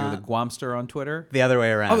 and you're the Gwomster on Twitter. The other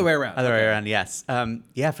way around. Other way around. Other way Okay. around. Yes.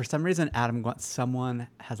 Yeah. For some reason, Adam Gwon. Someone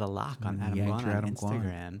has a lock on Adam yanked Gwon your on Adam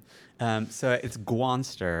Instagram. So it's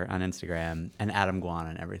Gwonster on Instagram and Adam Gwon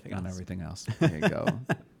on everything else. On everything else. There you go.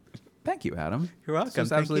 Thank you, Adam. You're welcome. This was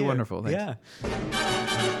Thank absolutely you. wonderful. Thanks. Yeah.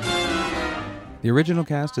 The original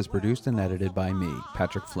cast is produced and edited by me,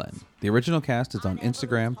 Patrick Flynn. The original cast is on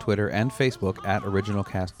Instagram, Twitter, and Facebook at Original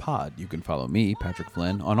Cast Pod. You can follow me, Patrick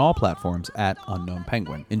Flynn, on all platforms at Unknown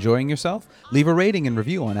Penguin. Enjoying yourself? Leave a rating and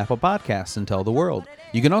review on Apple Podcasts and tell the world.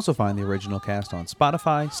 You can also find the original cast on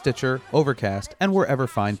Spotify, Stitcher, Overcast, and wherever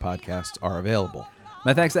fine podcasts are available.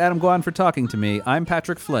 My thanks to Adam Gwon for talking to me. I'm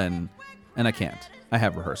Patrick Flynn, and I can't. I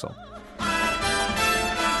have rehearsal.